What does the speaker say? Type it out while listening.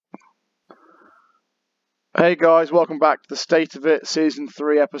Hey guys, welcome back to the State of It, Season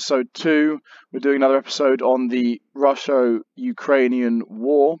 3, Episode 2. We're doing another episode on the Russo-Ukrainian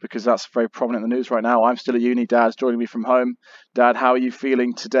war because that's very prominent in the news right now. I'm still at uni, Dad's joining me from home. Dad, how are you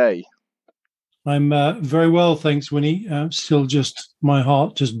feeling today? I'm very well, thanks, Winnie. Still, just my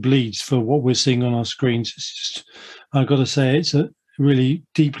heart just bleeds for what we're seeing on our screens. It's just, I've got to say, it really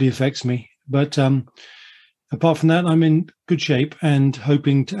deeply affects me. But apart from that, I'm in good shape and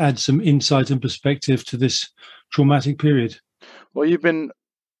hoping to add some insight and perspective to this traumatic period. Well, you've been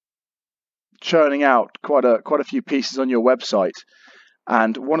churning out quite a few pieces on your website,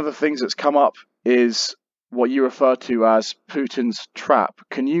 and one of the things that's come up is what you refer to as Putin's trap.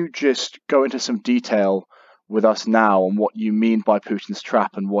 Can you just go into some detail with us now on what you mean by Putin's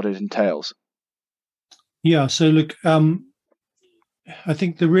trap and what it entails? Yeah. So look, I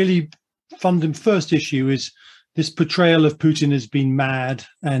think the really first issue is this portrayal of Putin as being mad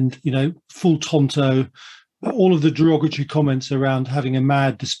and, full tonto. All of the derogatory comments around having a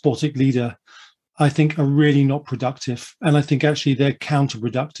mad, despotic leader, I think, are really not productive. And I think actually they're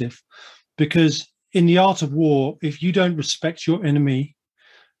counterproductive, because in the art of war, if you don't respect your enemy,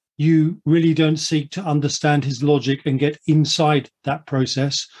 you really don't seek to understand his logic and get inside that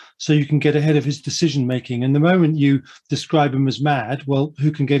process so you can get ahead of his decision making. And the moment you describe him as mad, well,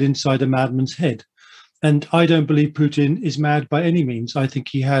 who can get inside a madman's head? And I don't believe Putin is mad by any means. I think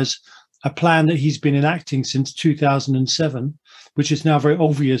he has a plan that he's been enacting since 2007, which is now very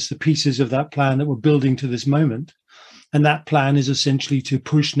obvious, the pieces of that plan that we're building to this moment. And that plan is essentially to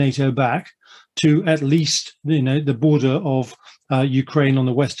push NATO back to at least, the border of Ukraine on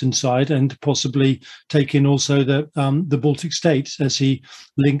the western side, and possibly take in also the Baltic states, as he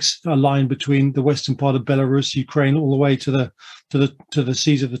links a line between the western part of Belarus, Ukraine, all the way to the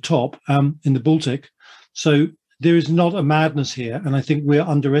seas at the top in the Baltic. So there is not a madness here, and I think we're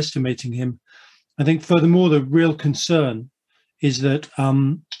underestimating him. I think, furthermore, the real concern is that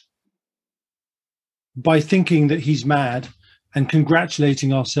by thinking that he's mad and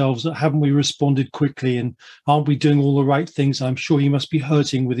congratulating ourselves that haven't we responded quickly and aren't we doing all the right things, I'm sure he must be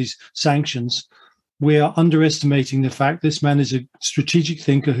hurting with his sanctions. We are underestimating the fact this man is a strategic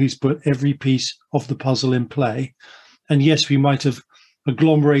thinker who's put every piece of the puzzle in play. And yes, we might have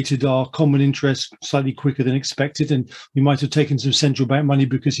agglomerated our common interests slightly quicker than expected, and we might have taken some central bank money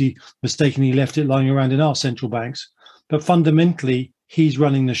because he mistakenly left it lying around in our central banks. But fundamentally, he's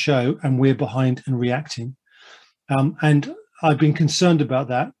running the show and we're behind and reacting. And I've been concerned about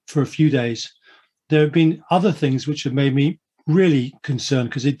that for a few days. There have been other things which have made me really concerned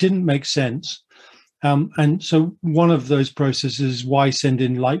because it didn't make sense. And so one of those processes, why send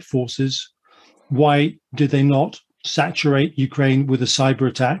in light forces? Why did they not saturate Ukraine with a cyber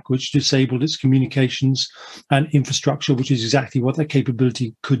attack, which disabled its communications and infrastructure, which is exactly what that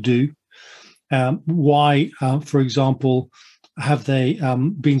capability could do? Why, for example, have they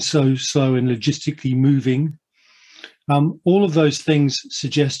been so slow in logistically moving? All of those things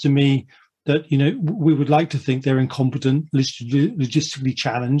suggest to me that, we would like to think they're incompetent, logistically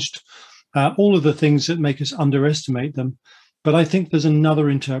challenged, all of the things that make us underestimate them. But I think there's another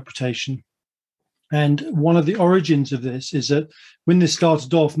interpretation. And one of the origins of this is that when this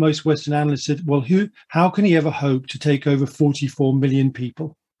started off, most Western analysts said, well, how can he ever hope to take over 44 million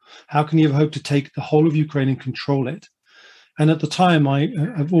people? How can he ever hope to take the whole of Ukraine and control it? And at the time,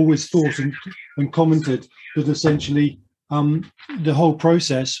 I've always thought and commented that essentially the whole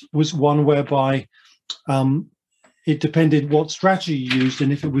process was one whereby it depended what strategy you used.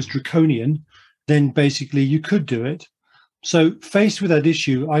 And if it was draconian, then basically you could do it. So faced with that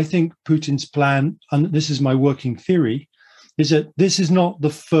issue, I think Putin's plan, and this is my working theory, is that this is not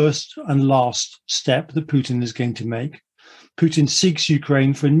the first and last step that Putin is going to make. Putin seeks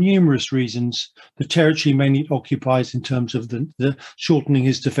Ukraine for numerous reasons. The territory mainly it occupies in terms of the shortening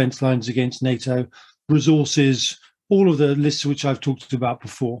his defense lines against NATO, resources, all of the lists which I've talked about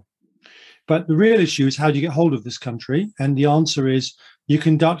before. But the real issue is, how do you get hold of this country? And the answer is you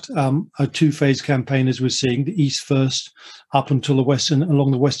conduct a two-phase campaign, as we're seeing, the east first, up until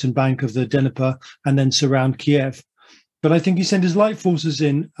along the western bank of the Dnieper, and then surround Kiev. But I think he sent his light forces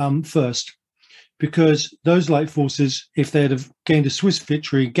in first, because those light forces, if they had have gained a Swiss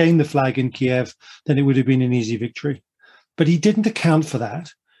victory, gained the flag in Kiev, then it would have been an easy victory. But he didn't account for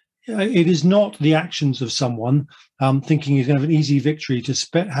that. It is not the actions of someone thinking he's going to have an easy victory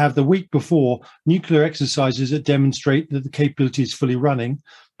to have the week before nuclear exercises that demonstrate that the capability is fully running,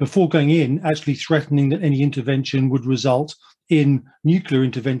 before going in, actually threatening that any intervention would result in nuclear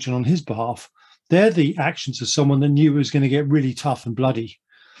intervention on his behalf. They're the actions of someone that knew it was going to get really tough and bloody.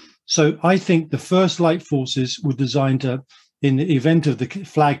 So I think the first light forces were designed to in the event of the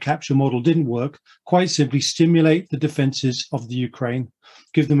flag capture model didn't work, quite simply stimulate the defenses of the Ukraine,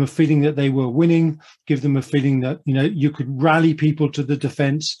 give them a feeling that they were winning, give them a feeling that, you could rally people to the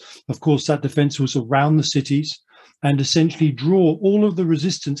defense. Of course, that defense was around the cities, and essentially draw all of the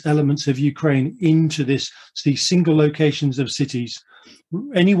resistance elements of Ukraine into these single locations of cities.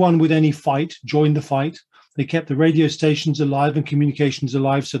 Anyone with any fight joined the fight. They kept the radio stations alive and communications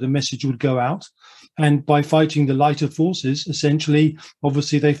alive so the message would go out. And by fighting the lighter forces, essentially,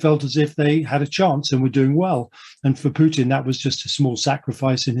 obviously, they felt as if they had a chance and were doing well. And for Putin, that was just a small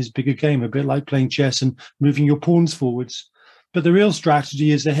sacrifice in his bigger game, a bit like playing chess and moving your pawns forwards. But the real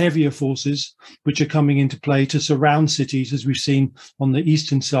strategy is the heavier forces, which are coming into play to surround cities, as we've seen on the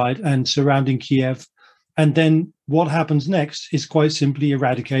eastern side and surrounding Kiev. And then what happens next is quite simply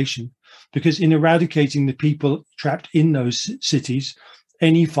eradication, because in eradicating the people trapped in those cities,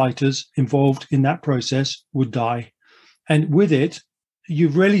 any fighters involved in that process would die. And with it,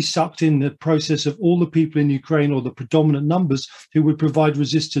 you've really sucked in the process of all the people in Ukraine, or the predominant numbers who would provide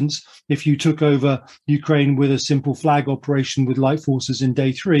resistance if you took over Ukraine with a simple flag operation with light forces in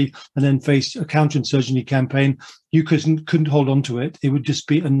day 3 and then faced a counterinsurgency campaign. You couldn't hold on to it. It would just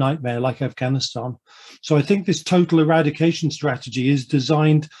be a nightmare like Afghanistan. So I think this total eradication strategy is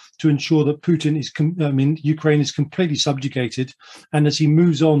designed to ensure that Ukraine is completely subjugated. And as he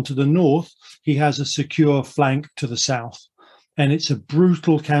moves on to the north, he has a secure flank to the south. And it's a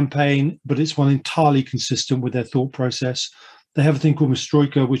brutal campaign, but it's one entirely consistent with their thought process. They have a thing called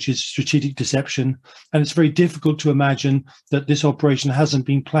Mustroika, which is strategic deception. And it's very difficult to imagine that this operation hasn't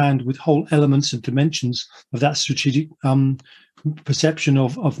been planned with whole elements and dimensions of that strategic perception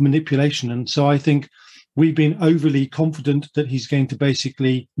of manipulation. And so I think we've been overly confident that he's going to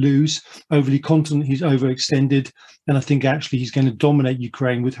basically lose, overly confident he's overextended. And I think actually he's going to dominate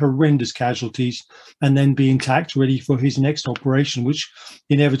Ukraine with horrendous casualties and then be intact, ready for his next operation, which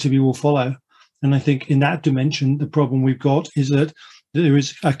inevitably will follow. And I think in that dimension, the problem we've got is that there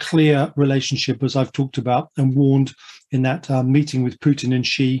is a clear relationship, as I've talked about and warned in that meeting with Putin and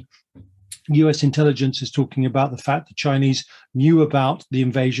Xi. US intelligence is talking about the fact the Chinese knew about the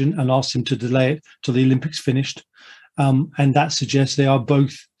invasion and asked him to delay it till the Olympics finished. And that suggests they are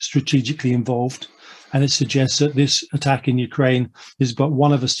both strategically involved. And it suggests that this attack in Ukraine is but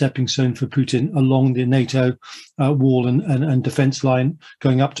one of a stepping stone for Putin along the NATO wall and defense line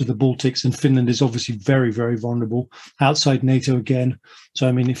going up to the Baltics. And Finland is obviously very, very vulnerable outside NATO again. So,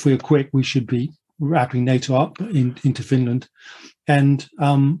 if we're quick, we should be wrapping NATO up into Finland. And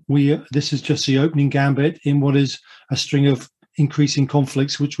this is just the opening gambit in what is a string of increasing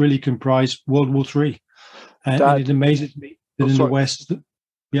conflicts, which really comprise World War III. And it amazes me that in the West...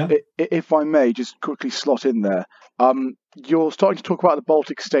 Yeah. If I may just quickly slot in there, you're starting to talk about the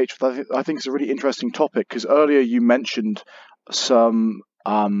Baltic states, which I think is a really interesting topic, because earlier you mentioned some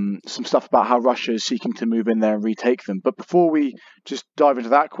stuff about how Russia is seeking to move in there and retake them. But before we just dive into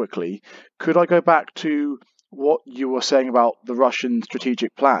that quickly, could I go back to what you were saying about the Russian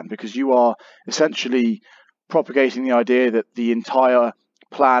strategic plan? Because you are essentially propagating the idea that the entire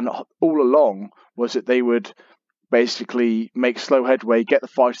plan all along was that they would basically make slow headway, get the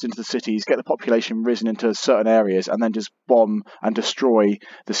fighters into the cities, get the population risen into certain areas, and then just bomb and destroy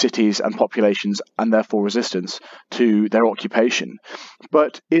the cities and populations and therefore resistance to their occupation.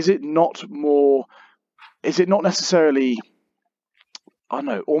 But is it not necessarily, I don't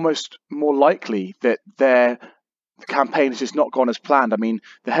know, almost more likely that their campaign has just not gone as planned?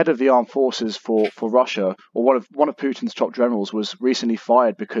 The head of the armed forces for Russia, or one of Putin's top generals, was recently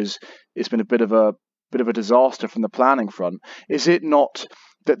fired because it's been a bit of a disaster from the planning front. Is it not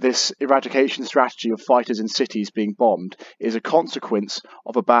that this eradication strategy of fighters in cities being bombed is a consequence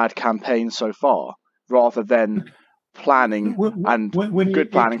of a bad campaign so far, rather than planning and good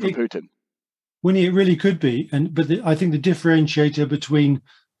planning from Putin? Winnie, it really could be. But I think the differentiator between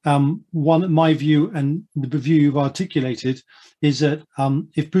my view and the view you've articulated is that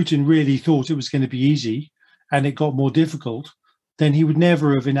if Putin really thought it was going to be easy and it got more difficult, then he would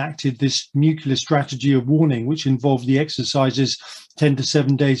never have enacted this nuclear strategy of warning, which involved the exercises 10 to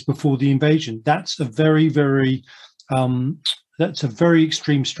 7 days before the invasion. That's a very, very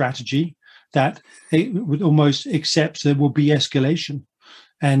extreme strategy that it would almost accept there will be escalation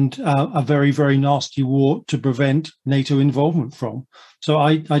and a very, very nasty war to prevent NATO involvement from. So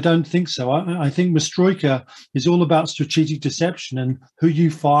I don't think so. I think Mustroika is all about strategic deception and who you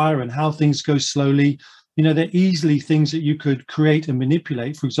fire and how things go slowly. They're easily things that you could create and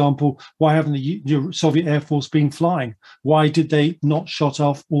manipulate. For example, why haven't the Soviet Air Force been flying? Why did they not shut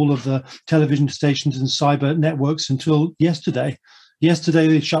off all of the television stations and cyber networks until yesterday? Yesterday,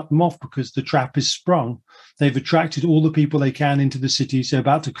 they shut them off because the trap is sprung. They've attracted all the people they can into the cities. They're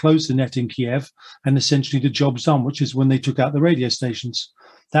about to close the net in Kiev, and essentially the job's done, which is when they took out the radio stations.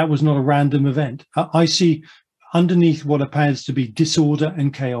 That was not a random event. I see underneath what appears to be disorder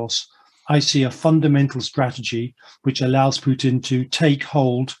and chaos, I see a fundamental strategy which allows Putin to take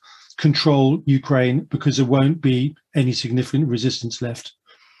hold, control Ukraine, because there won't be any significant resistance left.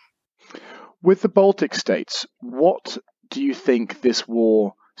 With the Baltic states, what do you think this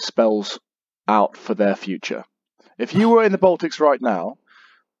war spells out for their future? If you were in the Baltics right now,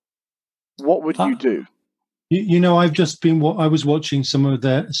 what would you do? I've just been. I was watching some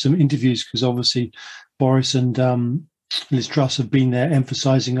interviews because obviously Boris and Liz Truss have been there,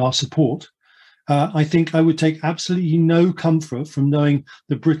 emphasising our support. I think I would take absolutely no comfort from knowing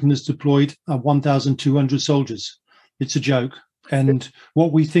that Britain has deployed 1,200 soldiers. It's a joke, and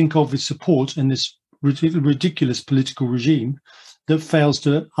what we think of is support in this ridiculous political regime that fails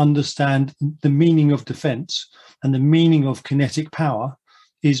to understand the meaning of defence and the meaning of kinetic power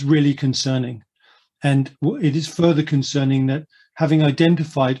is really concerning. And it is further concerning that having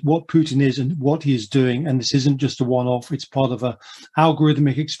identified what Putin is and what he is doing, and this isn't just a one-off, it's part of an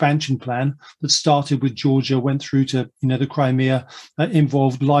algorithmic expansion plan that started with Georgia, went through to the Crimea,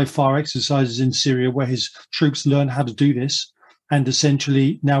 involved live fire exercises in Syria where his troops learn how to do this. And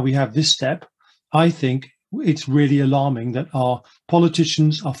essentially now we have this step. I think it's really alarming that our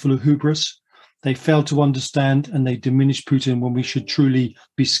politicians are full of hubris. They fail to understand and they diminish Putin when we should truly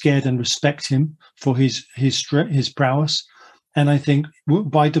be scared and respect him for his prowess. And I think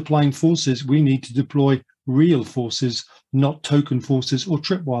by deploying forces, we need to deploy real forces, not token forces or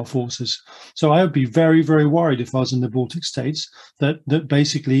tripwire forces. So I would be very, very worried if I was in the Baltic states that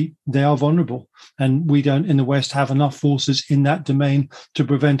basically they are vulnerable. And we don't in the West have enough forces in that domain to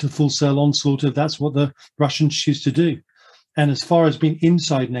prevent a full-scale onslaught if that's what the Russians choose to do. And as far as being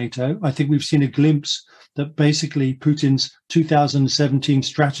inside NATO, I think we've seen a glimpse that basically Putin's 2017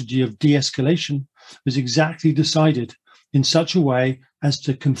 strategy of de-escalation was exactly decided in such a way as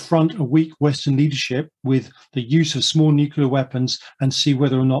to confront a weak Western leadership with the use of small nuclear weapons and see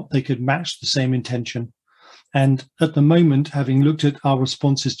whether or not they could match the same intention. And at the moment, having looked at our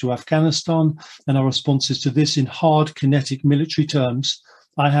responses to Afghanistan and our responses to this in hard kinetic military terms,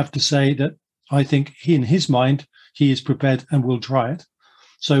 I have to say that I think in his mind, he is prepared and will try it.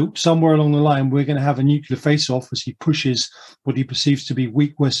 So somewhere along the line, we're going to have a nuclear face-off as he pushes what he perceives to be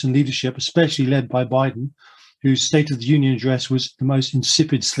weak Western leadership, especially led by Biden, whose State of the Union address was the most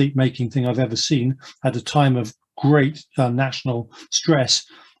insipid sleep-making thing I've ever seen at a time of great national stress.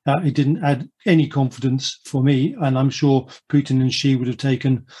 It didn't add any confidence for me, and I'm sure Putin and Xi would have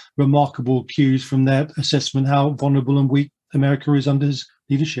taken remarkable cues from their assessment how vulnerable and weak America is under his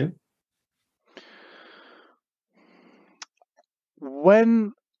leadership.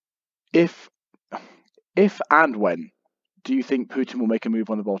 If and when do you think Putin will make a move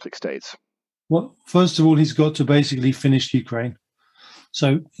on the Baltic states? Well, first of all, he's got to basically finish Ukraine.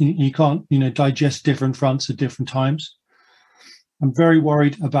 So you can't, digest different fronts at different times. I'm very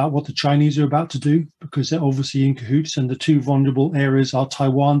worried about what the Chinese are about to do because they're obviously in cahoots, and the two vulnerable areas are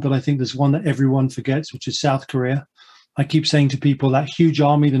Taiwan, but I think there's one that everyone forgets, which is South Korea. I keep saying to people that huge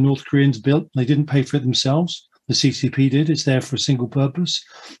army the North Koreans built, they didn't pay for it themselves. The CCP did. It's there for a single purpose.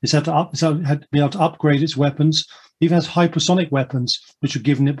 It's had to be able to upgrade its weapons. It even has hypersonic weapons, which were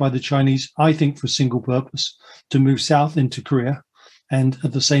given it by the Chinese, I think, for a single purpose, to move south into Korea and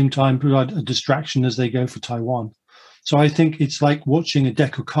at the same time provide a distraction as they go for Taiwan. So I think it's like watching a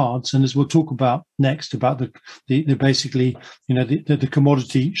deck of cards. And as we'll talk about next, about the basically, the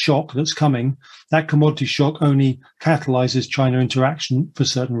commodity shock that's coming, that commodity shock only catalyzes China into action for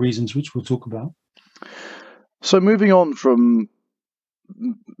certain reasons, which we'll talk about. So moving on from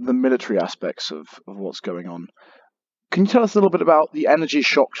the military aspects of what's going on, can you tell us a little bit about the energy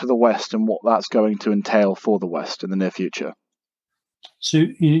shock to the West and what that's going to entail for the West in the near future? So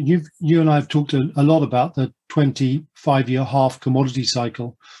you and I have talked a lot about the 25-year half commodity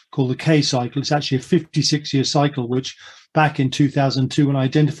cycle called the K cycle. It's actually a 56-year cycle, which back in 2002, when I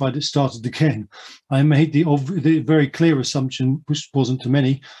identified it started again. I made the very clear assumption, which wasn't to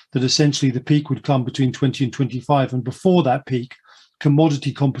many, that essentially the peak would come between 20 and 25. And before that peak,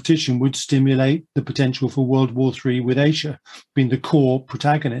 commodity competition would stimulate the potential for World War III, with Asia being the core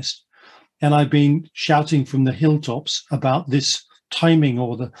protagonist. And I've been shouting from the hilltops about this timing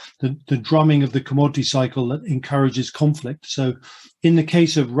or the drumming of the commodity cycle that encourages conflict. So In the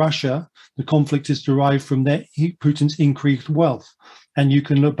case of Russia, the conflict is derived from Putin's increased wealth. And you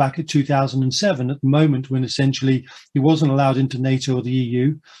can look back at 2007, at the moment when essentially he wasn't allowed into NATO or the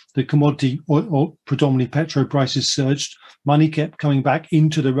EU. The commodity or predominantly petrol prices surged. Money kept coming back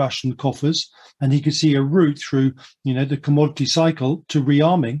into the Russian coffers, and he could see a route through, the commodity cycle to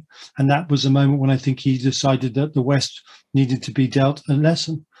rearming. And that was the moment when I think he decided that the West needed to be dealt a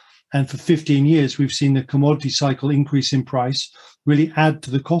lesson. And for 15 years, we've seen the commodity cycle increase in price, really add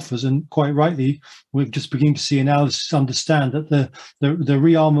to the coffers. And quite rightly, we're just beginning to see analysts understand that the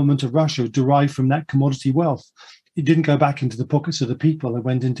rearmament of Russia derived from that commodity wealth. It didn't go back into the pockets of the people. It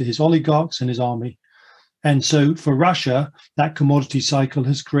went into his oligarchs and his army. And so for Russia, that commodity cycle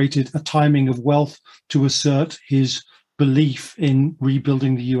has created a timing of wealth to assert his belief in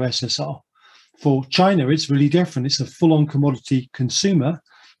rebuilding the USSR. For China, it's really different. It's a full-on commodity consumer,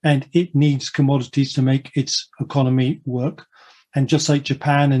 and it needs commodities to make its economy work. And just like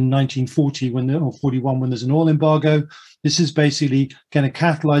Japan in 1940 or 41, when there's an oil embargo, this is basically going to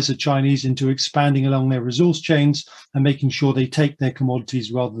catalyze the Chinese into expanding along their resource chains and making sure they take their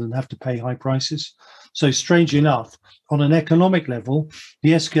commodities rather than have to pay high prices. So strangely enough, on an economic level,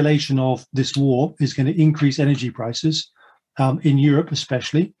 the escalation of this war is going to increase energy prices in Europe,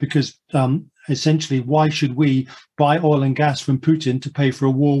 especially because essentially, why should we buy oil and gas from Putin to pay for a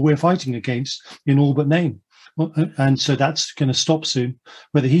war we're fighting against in all but name? And so that's going to stop soon.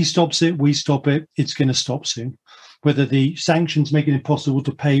 Whether he stops it, we stop it, it's going to stop soon. Whether the sanctions make it impossible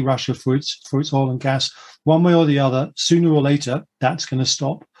to pay Russia for its oil and gas, one way or the other, sooner or later, that's going to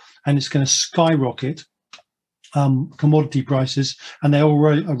stop. And it's going to skyrocket commodity prices, and they're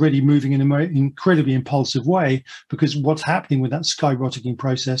already moving in an incredibly impulsive way, because what's happening with that skyrocketing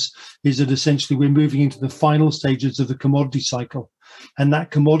process is that essentially we're moving into the final stages of the commodity cycle. And that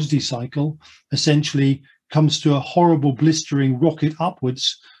commodity cycle essentially comes to a horrible blistering rocket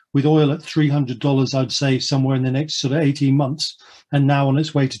upwards, with oil at $300, I'd say, somewhere in the next sort of 18 months, and now on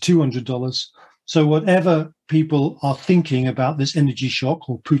its way to $200. So whatever people are thinking about this energy shock,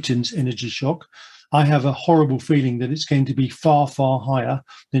 or Putin's energy shock, I have a horrible feeling that it's going to be far, far higher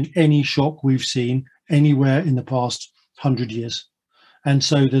than any shock we've seen anywhere in the past 100 years. And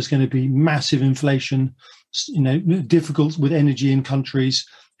so there's going to be massive inflation, difficult with energy in countries.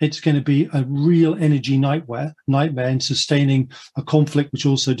 It's going to be a real energy nightmare in sustaining a conflict, which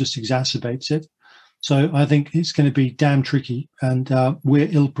also just exacerbates it. So I think it's going to be damn tricky, and we're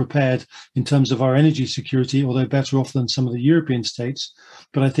ill prepared in terms of our energy security, although better off than some of the European states.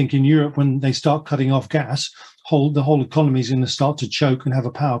 But I think in Europe, when they start cutting off gas, the whole economy is going to start to choke and have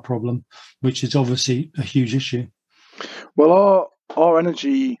a power problem, which is obviously a huge issue. Well, our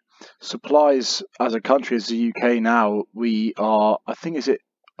energy supplies as a country, as the UK now, we are, I think, is it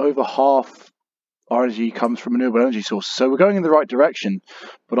over half our energy comes from renewable energy sources. So we're going in the right direction,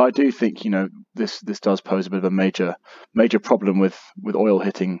 but I do think, this does pose a bit of a major problem with oil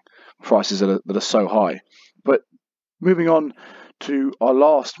hitting prices that are so high. But moving on to our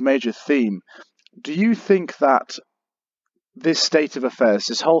last major theme, do you think that this state of affairs,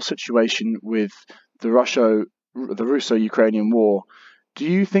 this whole situation with the Russo-Ukrainian war, do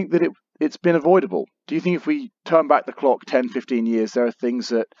you think that it's been avoidable? Do you think if we turn back the clock 10, 15 years, there are things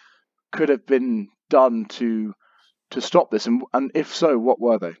that could have been done to stop this, and if so, what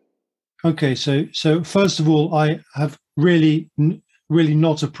were they? Okay, so first of all, I have really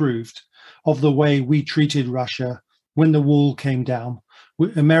not approved of the way we treated Russia when the wall came down.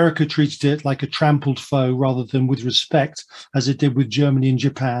 America treated it like a trampled foe rather than with respect, as it did with Germany and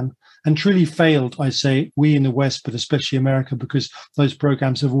Japan, and truly failed, I say, we in the West, but especially America, because those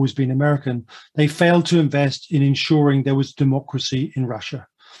programs have always been American. They failed to invest in ensuring there was democracy in Russia.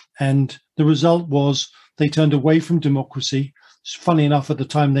 And the result was they turned away from democracy. Funny enough, at the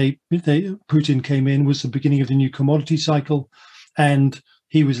time Putin came in was the beginning of the new commodity cycle, and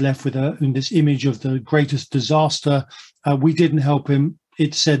he was left with this image of the greatest disaster. We didn't help him.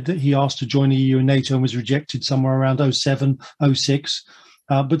 It's said that he asked to join the EU and NATO and was rejected somewhere around 07, 06.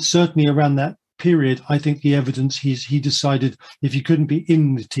 But certainly around that period, I think the evidence he decided if he couldn't be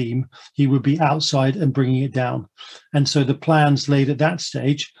in the team, he would be outside and bringing it down. And so the plans laid at that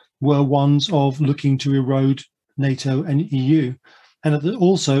stage were ones of looking to erode NATO and EU. And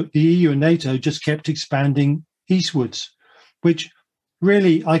also the EU and NATO just kept expanding eastwards, which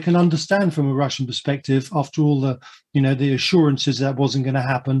really I can understand from a Russian perspective. After all, the assurances that wasn't going to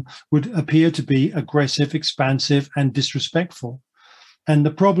happen would appear to be aggressive, expansive, and disrespectful. And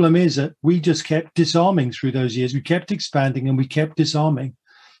the problem is that we just kept disarming through those years. We kept expanding and we kept disarming.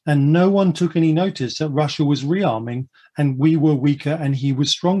 And no one took any notice that Russia was rearming and we were weaker and he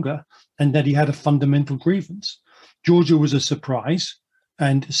was stronger, and that he had a fundamental grievance. Georgia was a surprise.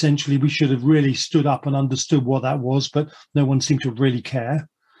 And essentially, we should have really stood up and understood what that was, but no one seemed to really care.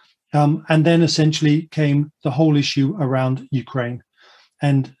 And then essentially came the whole issue around Ukraine.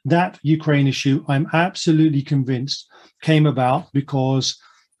 And that Ukraine issue, I'm absolutely convinced, came about because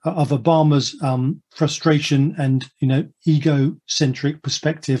of Obama's frustration and egocentric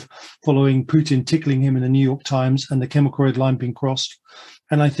perspective following Putin tickling him in the New York Times and the chemical red line being crossed.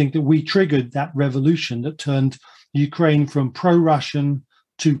 And I think that we triggered that revolution that turned Ukraine from pro-Russian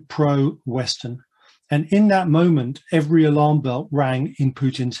to pro-Western. And in that moment, every alarm bell rang in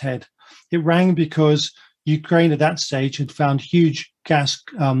Putin's head. It rang because Ukraine at that stage had found huge gas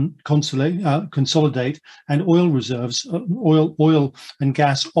consolidate and oil reserves, oil and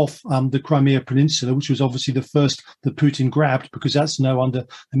gas off the Crimea Peninsula, which was obviously the first that Putin grabbed because that's now under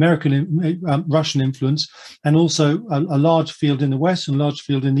Russian influence, and also a large field in the west and a large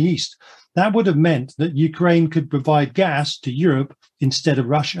field in the east. That would have meant that Ukraine could provide gas to Europe instead of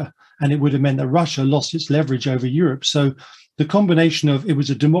Russia, and it would have meant that Russia lost its leverage over Europe. So the combination of it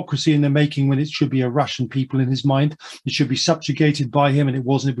was a democracy in the making when it should be a Russian people in his mind. It should be subjugated by him, and it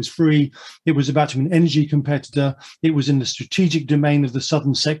wasn't. It was free. It was about to be an energy competitor. It was in the strategic domain of the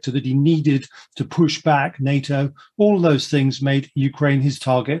southern sector that he needed to push back NATO. All those things made Ukraine his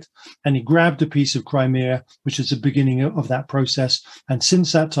target, and he grabbed a piece of Crimea, which is the beginning of that process. And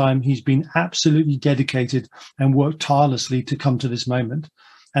since that time, he's been absolutely dedicated and worked tirelessly to come to this moment.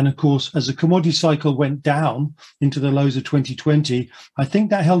 And of course, as the commodity cycle went down into the lows of 2020, I think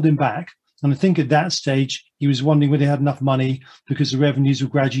that held him back. And I think at that stage, he was wondering whether he had enough money because the revenues were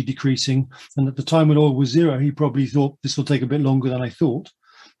gradually decreasing. And at the time when oil was zero, he probably thought this will take a bit longer than I thought.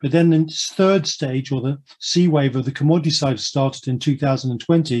 But then the third stage, or the C wave of the commodity side, started in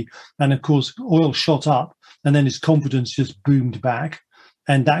 2020. And of course, oil shot up, and then his confidence just boomed back.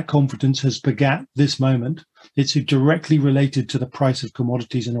 And that confidence has begat this moment. It's directly related to the price of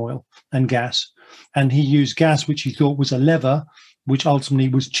commodities and oil and gas. And he used gas, which he thought was a lever, which ultimately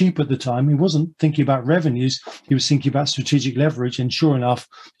was cheap at the time. He wasn't thinking about revenues. He was thinking about strategic leverage. And sure enough,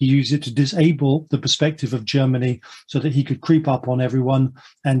 he used it to disable the perspective of Germany so that he could creep up on everyone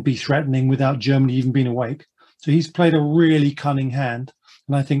and be threatening without Germany even being awake. So he's played a really cunning hand.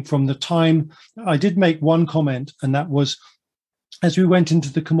 And I think from the time I did make one comment, and that was, as we went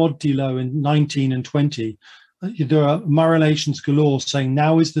into the commodity low in 19 and 20, there are relations galore saying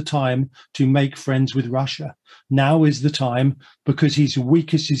now is the time to make friends with Russia. Now is the time because he's the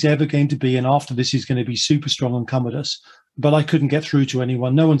weakest he's ever going to be. And after this, he's going to be super strong and come at us. But I couldn't get through to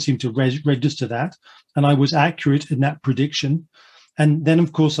anyone. No one seemed to register that. And I was accurate in that prediction. And then,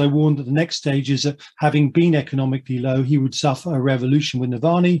 of course, I warned that the next stage is that having been economically low, he would suffer a revolution with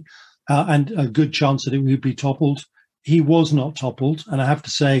Navalny and a good chance that it would be toppled. He was not toppled. And I have to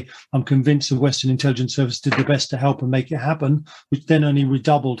say, I'm convinced the Western intelligence service did the best to help and make it happen, which then only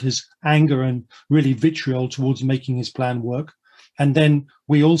redoubled his anger and really vitriol towards making his plan work. And then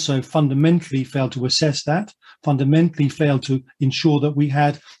we also fundamentally failed to assess that, fundamentally failed to ensure that we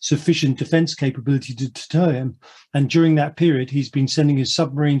had sufficient defense capability to deter him. And during that period, he's been sending his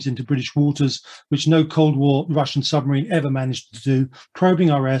submarines into British waters, which no Cold War Russian submarine ever managed to do,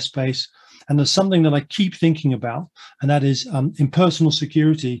 probing our airspace. And there's something that I keep thinking about, and that is in personal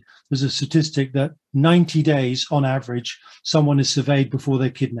security, there's a statistic that 90 days on average, someone is surveyed before they're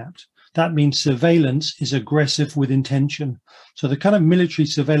kidnapped. That means surveillance is aggressive with intention. So the kind of military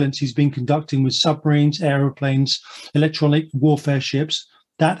surveillance he's been conducting with submarines, aeroplanes, electronic warfare ships,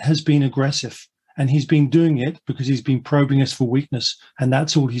 that has been aggressive. And he's been doing it because he's been probing us for weakness. And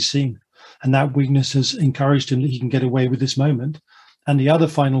that's all he's seen. And that weakness has encouraged him that he can get away with this moment. And the other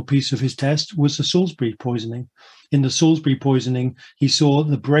final piece of his test was the Salisbury poisoning. In the Salisbury poisoning, he saw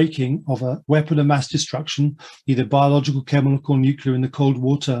the breaking of a weapon of mass destruction, either biological, chemical, nuclear in the Cold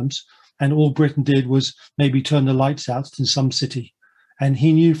War terms. And all Britain did was maybe turn the lights out in some city. And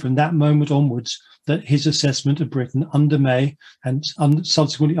he knew from that moment onwards that his assessment of Britain under May and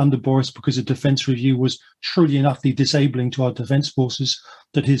subsequently under Boris, because the defence review was truly and utterly disabling to our defence forces,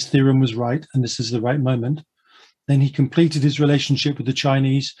 that his theorem was right and this is the right moment. Then he completed his relationship with the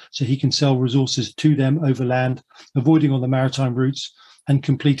Chinese so he can sell resources to them over land, avoiding all the maritime routes, and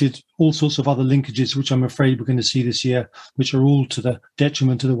completed all sorts of other linkages, which I'm afraid we're going to see this year, which are all to the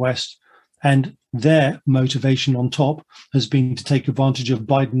detriment of the West. And their motivation on top has been to take advantage of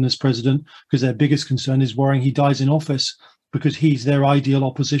Biden as president, because their biggest concern is worrying he dies in office, because he's their ideal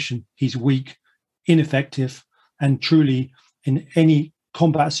opposition. He's weak, ineffective, and truly in any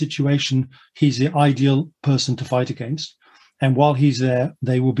combat situation, he's the ideal person to fight against. And while he's there,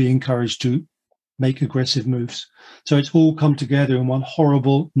 they will be encouraged to make aggressive moves. So it's all come together in one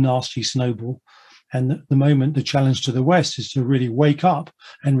horrible, nasty snowball. And at the moment, the challenge to the West is to really wake up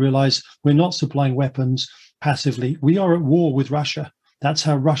and realize we're not supplying weapons passively. We are at war with Russia. That's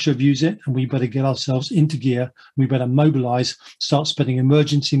how Russia views it. And we better get ourselves into gear. We better mobilize, start spending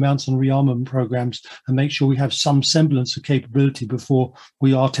emergency amounts on rearmament programs, and make sure we have some semblance of capability before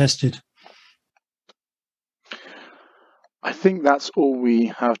we are tested. I think that's all we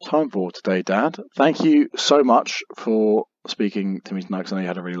have time for today, Dad. Thank you so much for speaking to me tonight, because I know you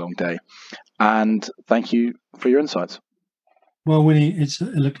had a really long day. And thank you for your insights. Well, Winnie, it's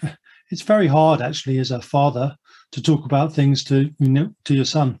very hard actually as a father to talk about things to your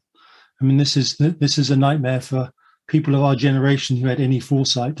son. I mean, this is a nightmare for people of our generation who had any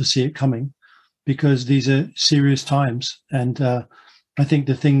foresight to see it coming, because these are serious times. And I think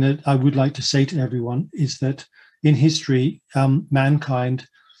the thing that I would like to say to everyone is that in history, mankind,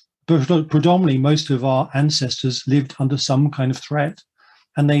 predominantly most of our ancestors, lived under some kind of threat,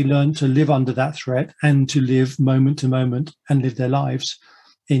 and they learned to live under that threat and to live moment to moment and live their lives,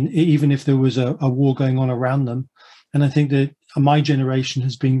 even if there was a war going on around them. And I think that my generation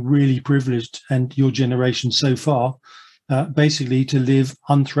has been really privileged, and your generation so far, basically to live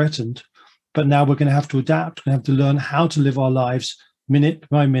unthreatened. But now we're going to have to adapt. We have to learn how to live our lives minute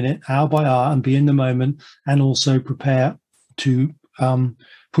by minute, hour by hour, and be in the moment, and also prepare to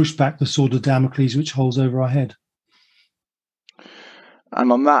push back the sword of Damocles which holds over our head.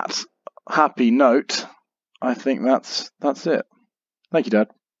 And on that happy note, I think that's it. Thank you, Dad.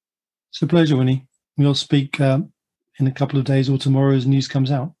 It's a pleasure, Winnie. We'll speak in a couple of days or tomorrow as news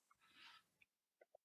comes out.